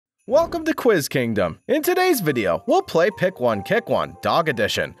Welcome to Quiz Kingdom. In today's video, we'll play Pick One, Kick One, Dog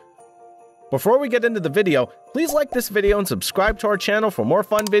Edition. Before we get into the video, please like this video and subscribe to our channel for more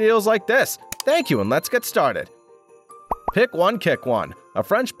fun videos like this. Thank you, and let's get started. Pick one, kick one, a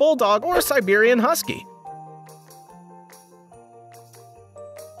French Bulldog or a Siberian Husky.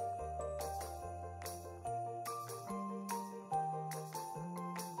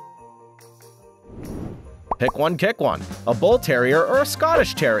 Pick one, kick one, a Bull Terrier or a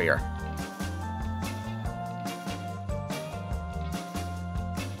Scottish Terrier.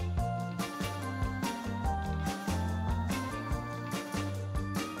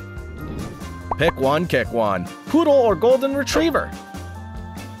 Pick one, kick one, Poodle or Golden Retriever.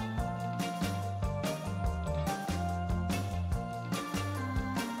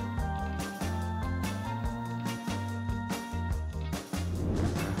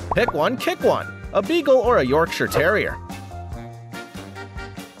 Pick one, kick one, a Beagle or a Yorkshire Terrier.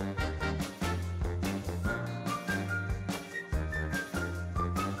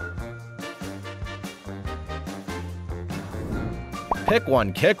 Pick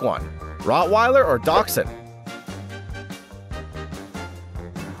one, kick one, Rottweiler or Dachshund.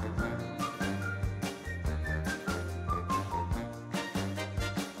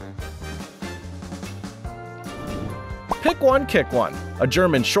 Pick one, kick one, a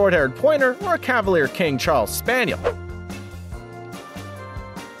German Short-Haired Pointer or a Cavalier King Charles Spaniel.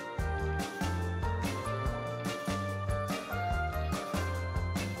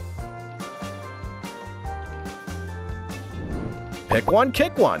 Pick one,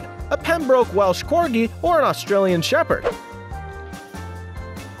 kick one, a Pembroke Welsh Corgi or an Australian Shepherd.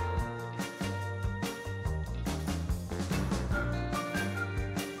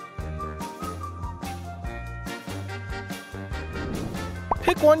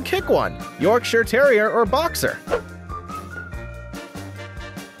 Pick one, kick one, Yorkshire Terrier or Boxer.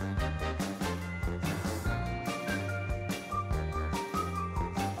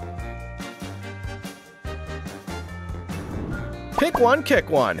 Pick one, kick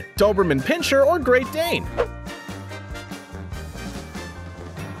one, Doberman Pinscher or Great Dane.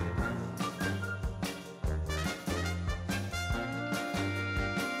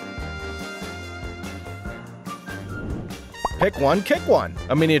 Pick one, kick one,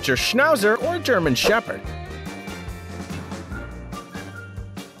 a miniature Schnauzer or a German Shepherd.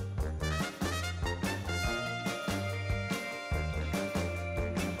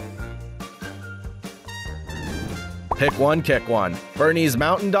 Pick one, kick one, Bernese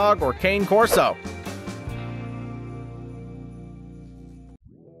Mountain Dog or Cane Corso.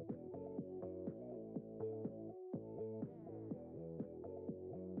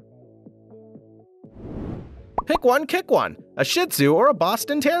 Pick one, kick one, a Shih Tzu or a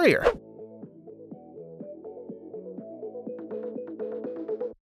Boston Terrier.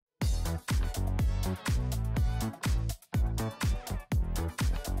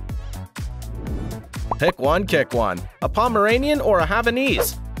 Pick one, kick one, a Pomeranian or a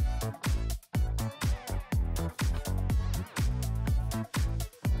Havanese.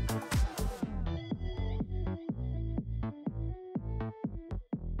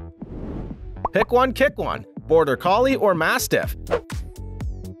 Pick one, kick one, Border Collie or Mastiff.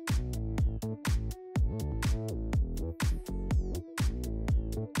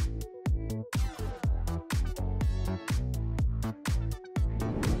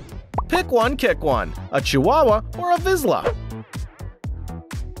 Pick one, kick one, a Chihuahua or a Vizsla.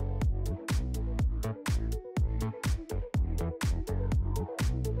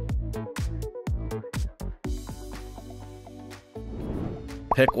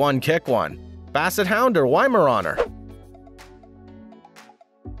 Pick one, kick one, Basset Hound or Weimaraner.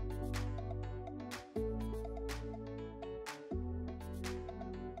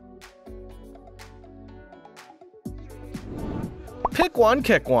 Pick one,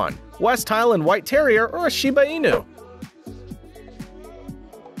 kick one, West Highland White Terrier or a Shiba Inu.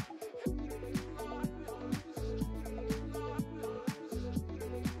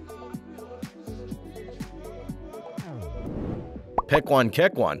 Pick one,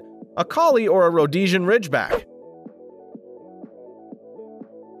 kick one, a Collie or a Rhodesian Ridgeback.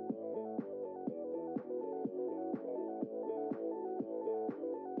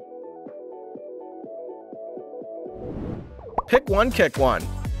 Pick one, kick one,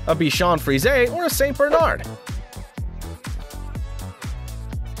 a Bichon Frise or a St. Bernard.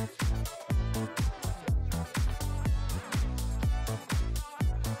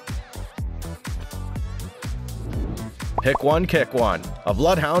 Pick one, kick one, a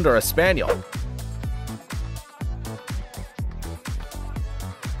Bloodhound or a Spaniel.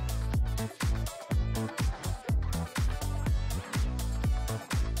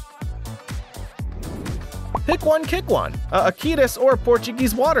 Pick one, kick one. A Akitas or a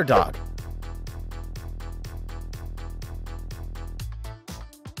Portuguese water dog.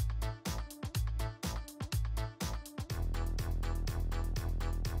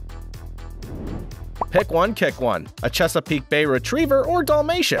 Pick one, kick one. A Chesapeake Bay Retriever or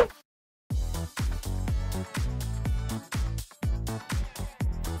Dalmatian.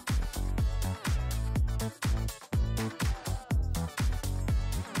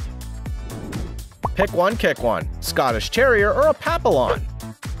 Pick one, kick one. Scottish Terrier or a Papillon.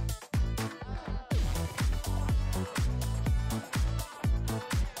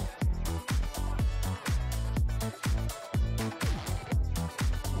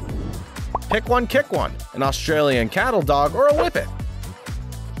 Pick one, kick one. An Australian Cattle Dog or a Whippet.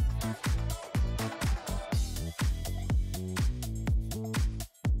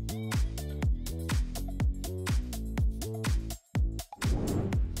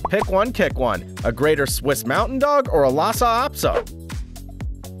 Pick one, kick one. A Greater Swiss Mountain Dog or a Lhasa Apso.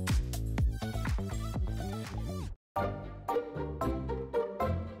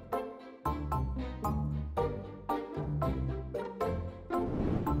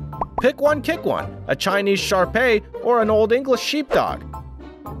 Pick one, kick one. A Chinese Shar-Pei or an Old English Sheepdog.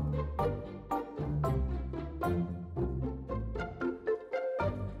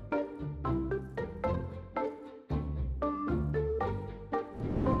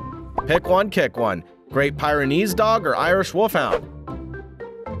 Pick one, kick one. Great Pyrenees Dog or Irish Wolfhound.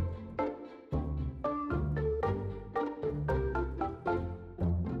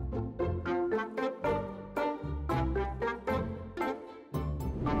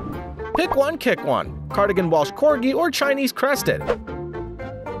 Pick one, kick one. Cardigan Welsh Corgi or Chinese Crested.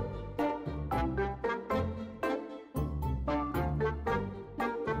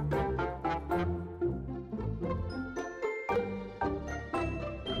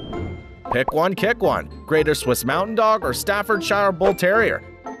 Pick one, kick one. Greater Swiss Mountain Dog or Staffordshire Bull Terrier.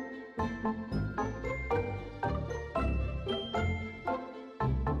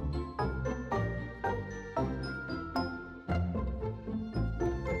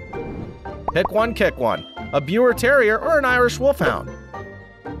 Pick one, kick one. A Buer Terrier or an Irish Wolfhound.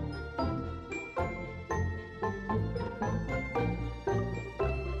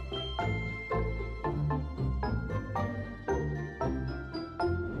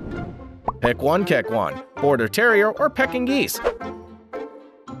 Pick one, kick one. Border Terrier or Peking Geese.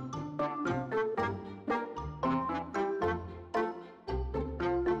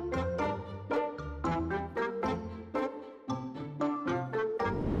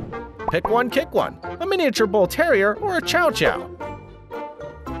 Pick one, kick one. A Miniature Bull Terrier or a Chow Chow.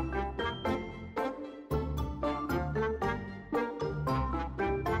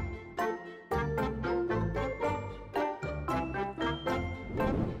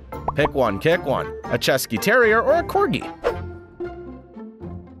 Pick one, kick one. A Chesky Terrier or a Corgi.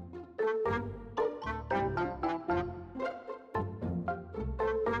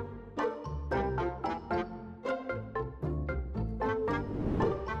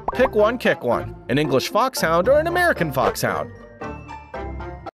 Pick one, kick one. An English Foxhound or an American Foxhound.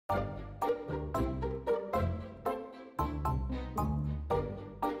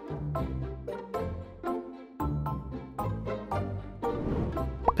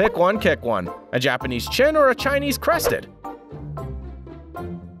 Pick one, kick one. A Japanese Chin or a Chinese Crested.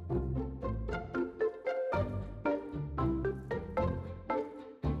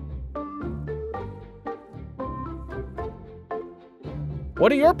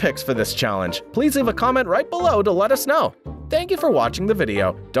 What are your picks for this challenge? Please leave a comment right below to let us know. Thank you for watching the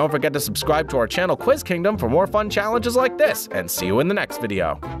video. Don't forget to subscribe to our channel Quiz Kingdom for more fun challenges like this, and see you in the next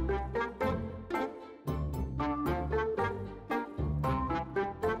video.